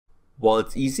While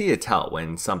it's easy to tell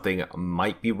when something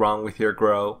might be wrong with your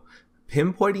grow,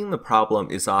 pinpointing the problem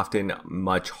is often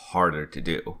much harder to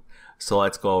do. So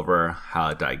let's go over how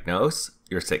to diagnose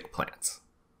your sick plants.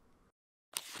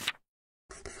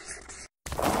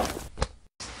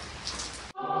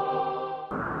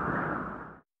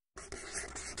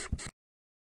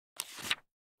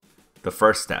 The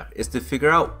first step is to figure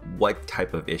out what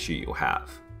type of issue you have.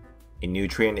 A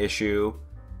nutrient issue,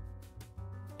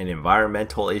 an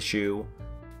environmental issue,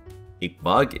 a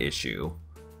bug issue,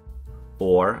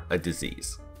 or a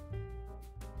disease.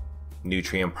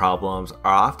 Nutrient problems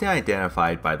are often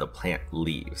identified by the plant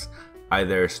leaves,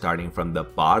 either starting from the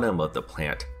bottom of the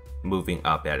plant, moving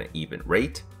up at an even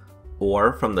rate,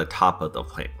 or from the top of the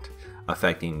plant,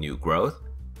 affecting new growth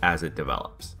as it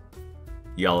develops.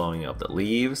 Yellowing of the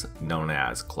leaves, known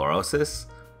as chlorosis,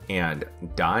 and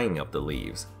dying of the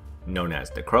leaves, known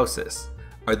as necrosis,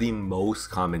 are the most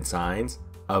common signs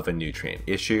of a nutrient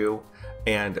issue,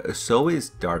 and so is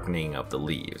darkening of the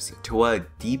leaves to a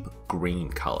deep green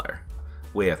color,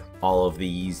 with all of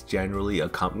these generally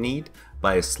accompanied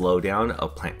by a slowdown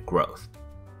of plant growth.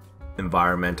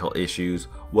 Environmental issues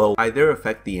will either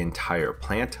affect the entire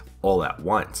plant all at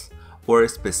once, or a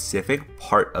specific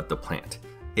part of the plant,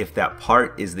 if that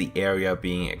part is the area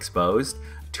being exposed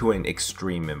to an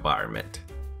extreme environment.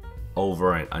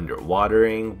 Over and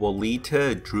underwatering will lead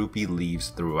to droopy leaves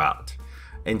throughout,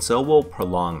 and so will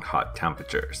prolonged hot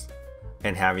temperatures.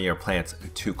 And having your plants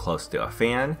too close to a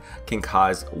fan can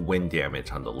cause wind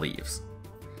damage on the leaves.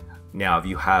 Now, if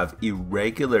you have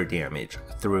irregular damage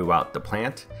throughout the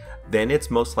plant, then it's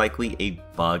most likely a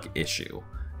bug issue.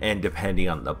 And depending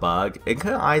on the bug, it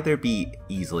can either be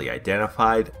easily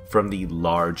identified from the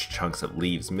large chunks of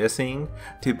leaves missing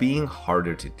to being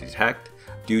harder to detect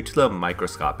due to the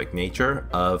microscopic nature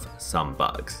of some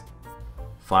bugs.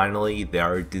 Finally,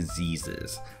 there are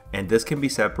diseases, and this can be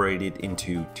separated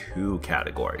into two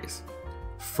categories.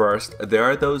 First, there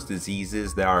are those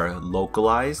diseases that are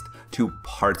localized to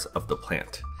parts of the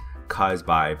plant, caused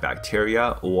by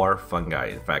bacteria or fungi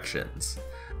infections.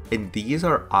 And these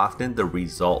are often the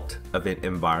result of an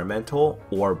environmental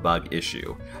or bug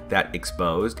issue that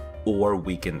exposed or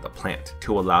weakened the plant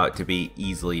to allow it to be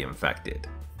easily infected.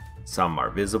 Some are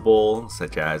visible,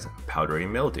 such as powdery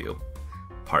mildew,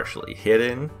 partially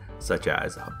hidden, such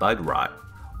as bud rot,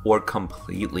 or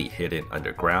completely hidden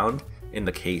underground in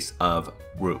the case of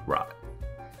root rot.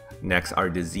 Next are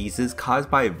diseases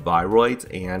caused by viroids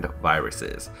and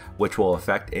viruses, which will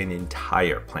affect an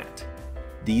entire plant.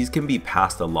 These can be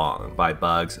passed along by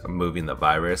bugs moving the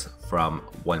virus from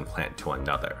one plant to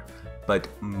another, but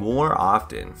more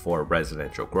often for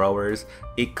residential growers,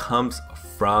 it comes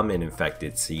from an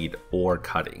infected seed or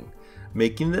cutting,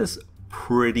 making this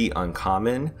pretty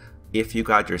uncommon if you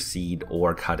got your seed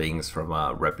or cuttings from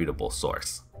a reputable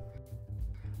source.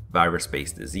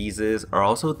 Virus-based diseases are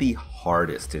also the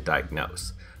hardest to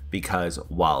diagnose because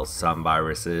while some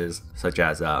viruses, such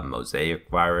as a mosaic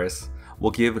virus,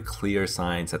 will give clear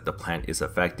signs that the plant is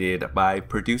affected by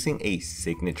producing a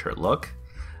signature look,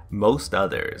 most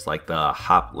others, like the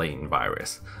hop lane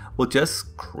virus, will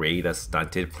just create a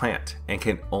stunted plant and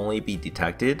can only be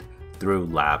detected through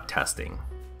lab testing.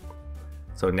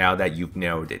 So now that you've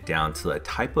narrowed it down to the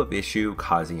type of issue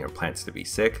causing your plants to be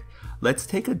sick, let's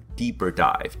take a deeper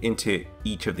dive into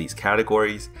each of these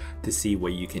categories to see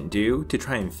what you can do to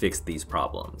try and fix these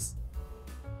problems.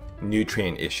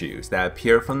 Nutrient issues that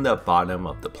appear from the bottom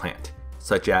of the plant,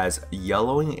 such as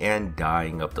yellowing and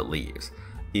dying of the leaves,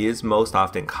 is most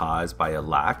often caused by a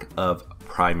lack of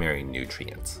primary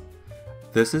nutrients.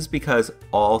 This is because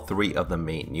all three of the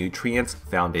main nutrients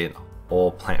found in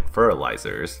all plant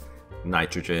fertilizers,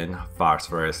 nitrogen,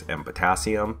 phosphorus, and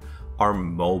potassium, are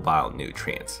mobile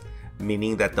nutrients,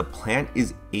 meaning that the plant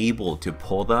is able to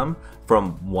pull them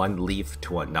from one leaf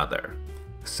to another.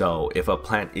 So if a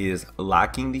plant is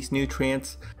lacking these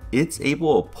nutrients, it's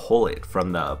able to pull it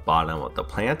from the bottom of the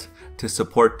plant to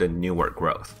support the newer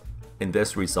growth. And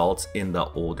this results in the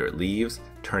older leaves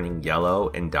turning yellow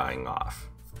and dying off.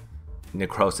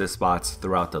 Necrosis spots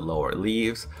throughout the lower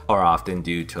leaves are often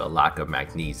due to a lack of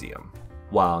magnesium,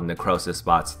 while necrosis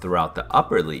spots throughout the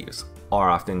upper leaves are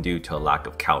often due to a lack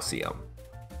of calcium.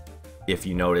 If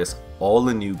you notice all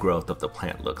the new growth of the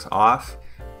plant looks off,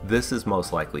 this is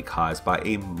most likely caused by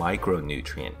a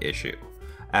micronutrient issue,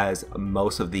 as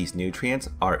most of these nutrients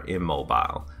are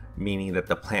immobile, meaning that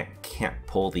the plant can't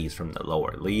pull these from the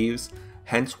lower leaves,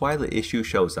 hence why the issue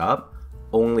shows up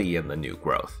only in the new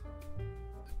growth.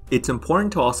 It's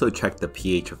important to also check the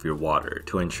pH of your water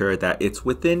to ensure that it's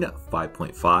within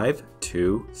 5.5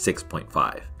 to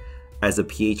 6.5. as the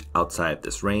pH outside of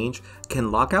this range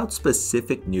can lock out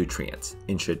specific nutrients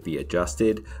and should be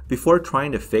adjusted before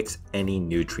trying to fix any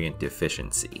nutrient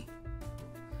deficiency.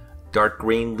 Dark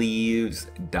green leaves,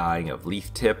 dying of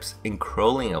leaf tips, and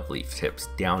curling of leaf tips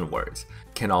downwards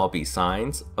can all be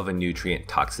signs of a nutrient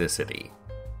toxicity.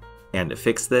 And to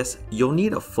fix this, you'll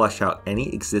need to flush out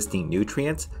any existing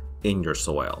nutrients in your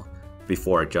soil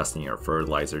before adjusting your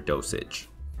fertilizer dosage.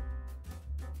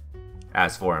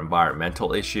 As for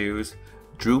environmental issues,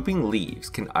 drooping leaves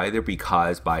can either be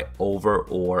caused by over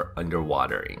or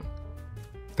underwatering.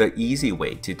 The easy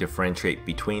way to differentiate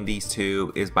between these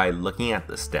two is by looking at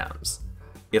the stems.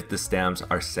 If the stems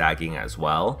are sagging as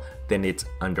well, then it's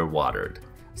underwatered,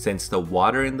 since the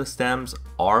water in the stems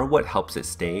are what helps it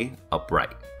stay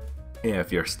upright.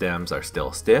 If your stems are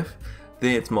still stiff,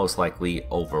 then it's most likely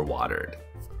overwatered.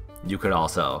 You could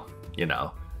also,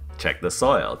 check the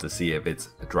soil to see if it's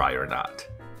dry or not.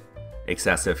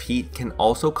 Excessive heat can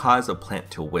also cause a plant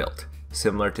to wilt,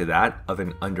 similar to that of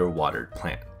an underwatered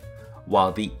plant,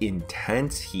 while the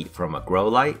intense heat from a grow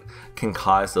light can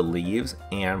cause the leaves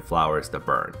and flowers to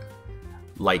burn.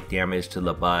 Light damage to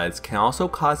the buds can also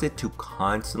cause it to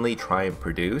constantly try and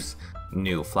produce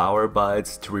new flower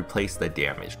buds to replace the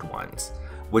damaged ones,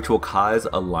 which will cause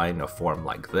a line to form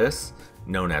like this,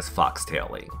 known as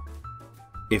foxtailing.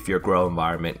 If your grow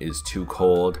environment is too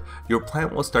cold, your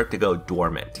plant will start to go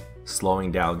dormant,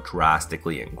 slowing down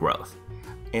drastically in growth.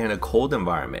 And a cold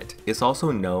environment is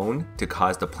also known to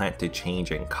cause the plant to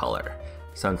change in color,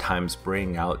 sometimes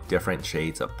bring out different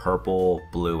shades of purple,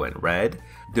 blue, and red,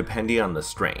 depending on the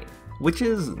strain, which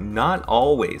is not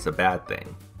always a bad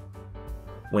thing.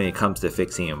 When it comes to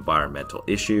fixing environmental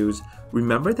issues,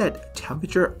 remember that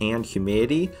temperature and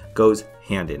humidity goes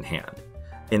hand in hand,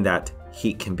 in that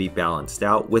heat can be balanced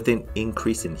out with an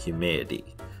increase in humidity,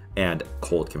 and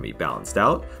cold can be balanced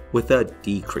out with a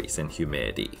decrease in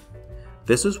humidity.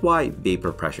 This is why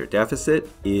vapor pressure deficit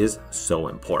is so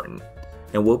important,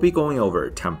 and we'll be going over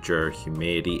temperature,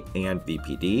 humidity, and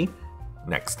VPD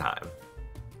next time.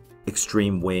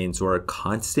 Extreme winds or a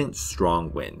constant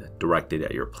strong wind directed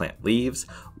at your plant leaves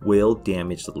will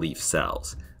damage the leaf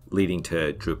cells, leading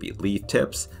to droopy leaf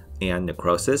tips and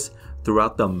necrosis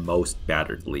throughout the most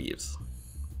battered leaves.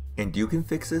 And you can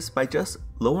fix this by just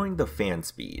lowering the fan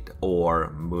speed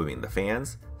or moving the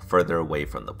fans further away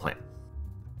from the plant.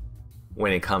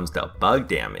 When it comes to bug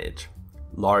damage,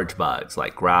 large bugs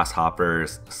like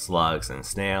grasshoppers, slugs, and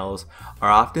snails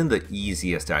are often the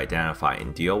easiest to identify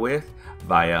and deal with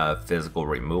via physical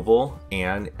removal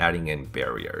and adding in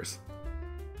barriers.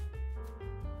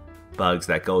 Bugs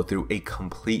that go through a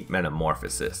complete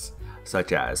metamorphosis,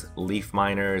 such as leaf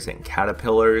miners and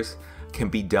caterpillars, can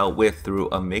be dealt with through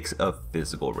a mix of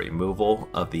physical removal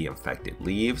of the infected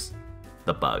leaves,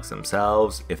 the bugs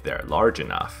themselves if they're large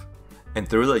enough, and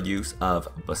through the use of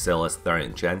Bacillus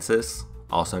thuringiensis,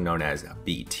 also known as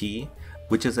BT,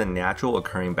 which is a natural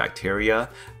occurring bacteria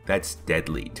that's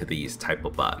deadly to these type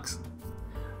of bugs.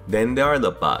 Then there are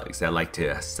the bugs that like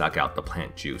to suck out the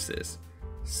plant juices.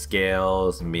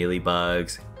 Scales,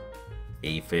 mealybugs,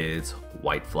 aphids,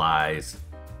 whiteflies,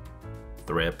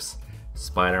 thrips,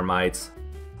 spider mites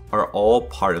are all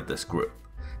part of this group,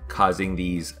 causing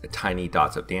these tiny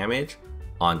dots of damage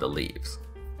on the leaves.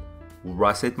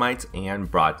 Russet mites and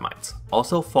broad mites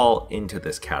also fall into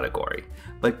this category,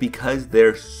 but because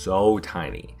they're so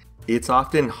tiny, it's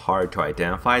often hard to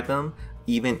identify them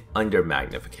even under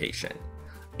magnification.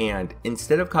 And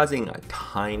instead of causing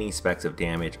tiny specks of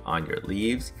damage on your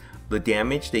leaves, the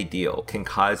damage they deal can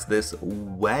cause this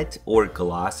wet or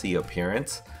glossy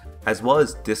appearance, as well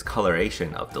as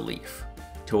discoloration of the leaf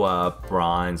to a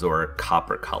bronze or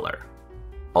copper color.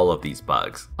 All of these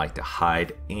bugs like to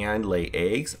hide and lay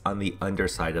eggs on the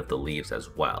underside of the leaves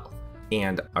as well,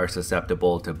 and are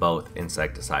susceptible to both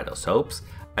insecticidal soaps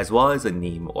as well as a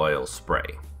neem oil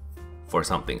spray. For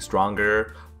something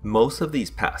stronger, most of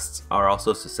these pests are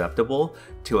also susceptible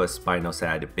to a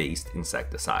spinosad-based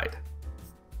insecticide.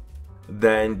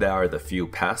 Then there are the few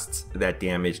pests that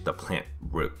damage the plant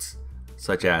roots,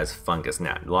 such as fungus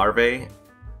gnat larvae,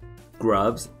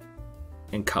 grubs,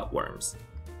 and cutworms.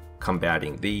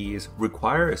 Combating these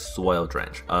require a soil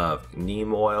drench of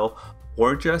neem oil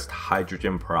or just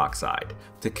hydrogen peroxide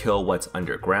to kill what's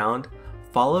underground,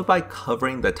 followed by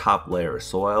covering the top layer of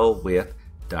soil with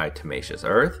diatomaceous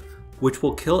earth, which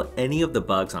will kill any of the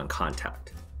bugs on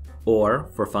contact. Or,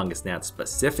 for fungus gnats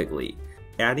specifically,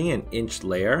 adding an inch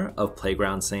layer of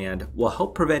playground sand will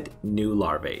help prevent new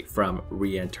larvae from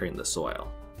re-entering the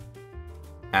soil.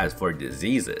 As for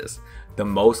diseases, the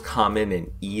most common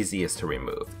and easiest to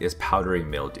remove is powdery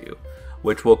mildew,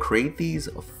 which will create these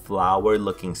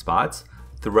flower-looking spots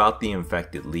throughout the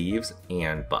infected leaves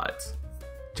and buds.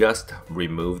 Just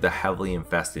remove the heavily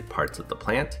infested parts of the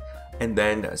plant and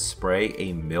then spray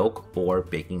a milk or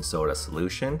baking soda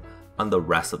solution on the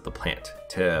rest of the plant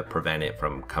to prevent it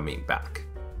from coming back.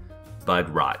 Bud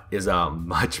rot is a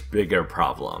much bigger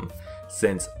problem,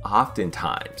 since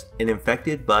oftentimes an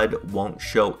infected bud won't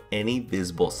show any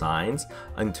visible signs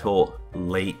until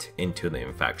late into the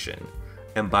infection.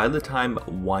 And by the time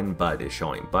one bud is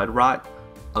showing bud rot,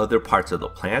 other parts of the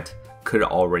plant could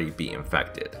already be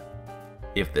infected.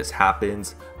 If this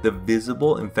happens, the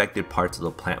visible infected parts of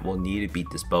the plant will need to be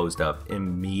disposed of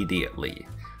immediately,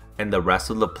 and the rest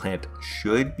of the plant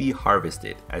should be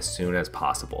harvested as soon as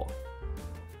possible.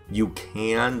 You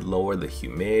can lower the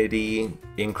humidity,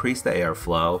 increase the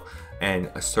airflow,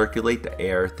 and circulate the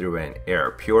air through an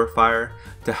air purifier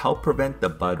to help prevent the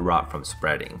bud rot from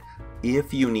spreading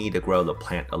if you need to grow the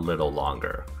plant a little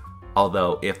longer.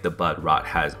 Although if the bud rot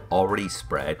has already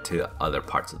spread to other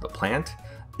parts of the plant,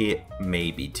 it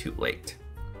may be too late.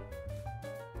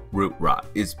 Root rot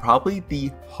is probably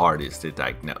the hardest to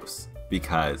diagnose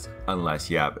because unless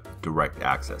you have direct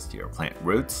access to your plant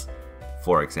roots,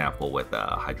 for example with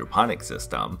a hydroponic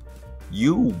system,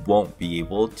 you won't be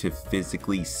able to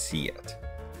physically see it.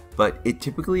 But it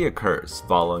typically occurs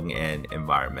following an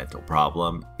environmental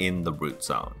problem in the root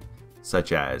zone,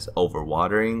 such as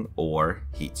overwatering or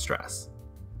heat stress.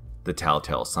 The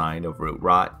telltale sign of root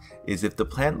rot is if the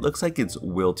plant looks like it's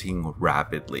wilting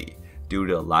rapidly due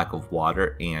to a lack of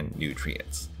water and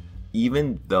nutrients,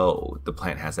 even though the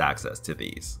plant has access to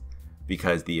these,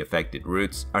 because the affected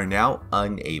roots are now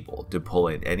unable to pull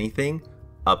in anything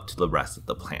up to the rest of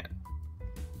the plant.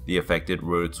 The affected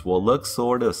roots will look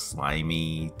sort of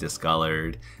slimy,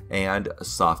 discolored, and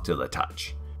soft to the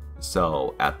touch.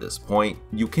 So at this point,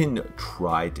 you can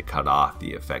try to cut off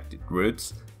the affected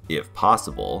roots if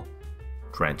possible,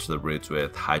 drench the roots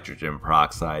with hydrogen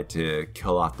peroxide to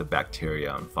kill off the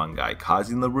bacteria and fungi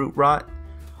causing the root rot,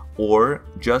 or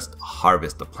just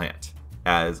harvest the plant,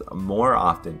 as more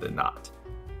often than not,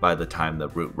 by the time the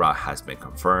root rot has been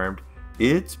confirmed,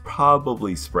 it's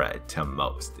probably spread to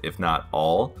most, if not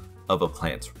all, of a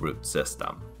plant's root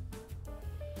system.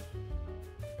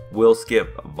 We'll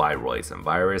skip viroids and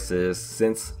viruses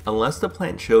since unless the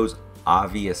plant shows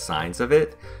obvious signs of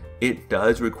it, it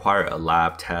does require a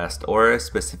lab test or a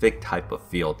specific type of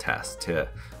field test to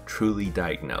truly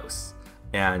diagnose.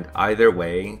 And either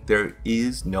way, there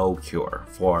is no cure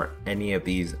for any of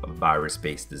these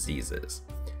virus-based diseases.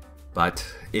 But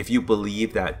if you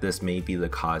believe that this may be the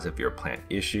cause of your plant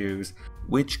issues,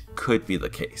 which could be the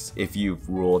case if you've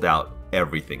ruled out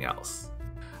everything else,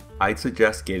 I'd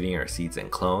suggest getting your seeds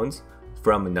and clones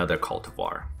from another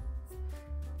cultivar.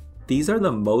 These are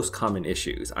the most common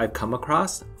issues I've come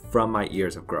across from my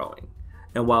years of growing.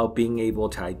 And while being able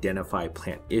to identify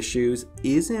plant issues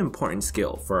is an important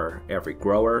skill for every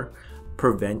grower,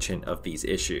 prevention of these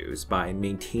issues by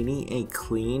maintaining a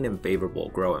clean and favorable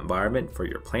grow environment for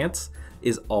your plants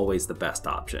is always the best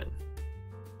option.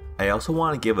 I also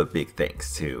want to give a big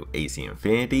thanks to AC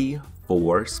Infinity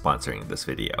for sponsoring this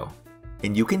video.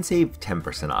 And you can save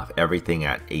 10% off everything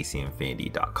at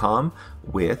acinfinity.com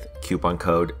with coupon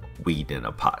code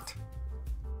WEEDINAPOT.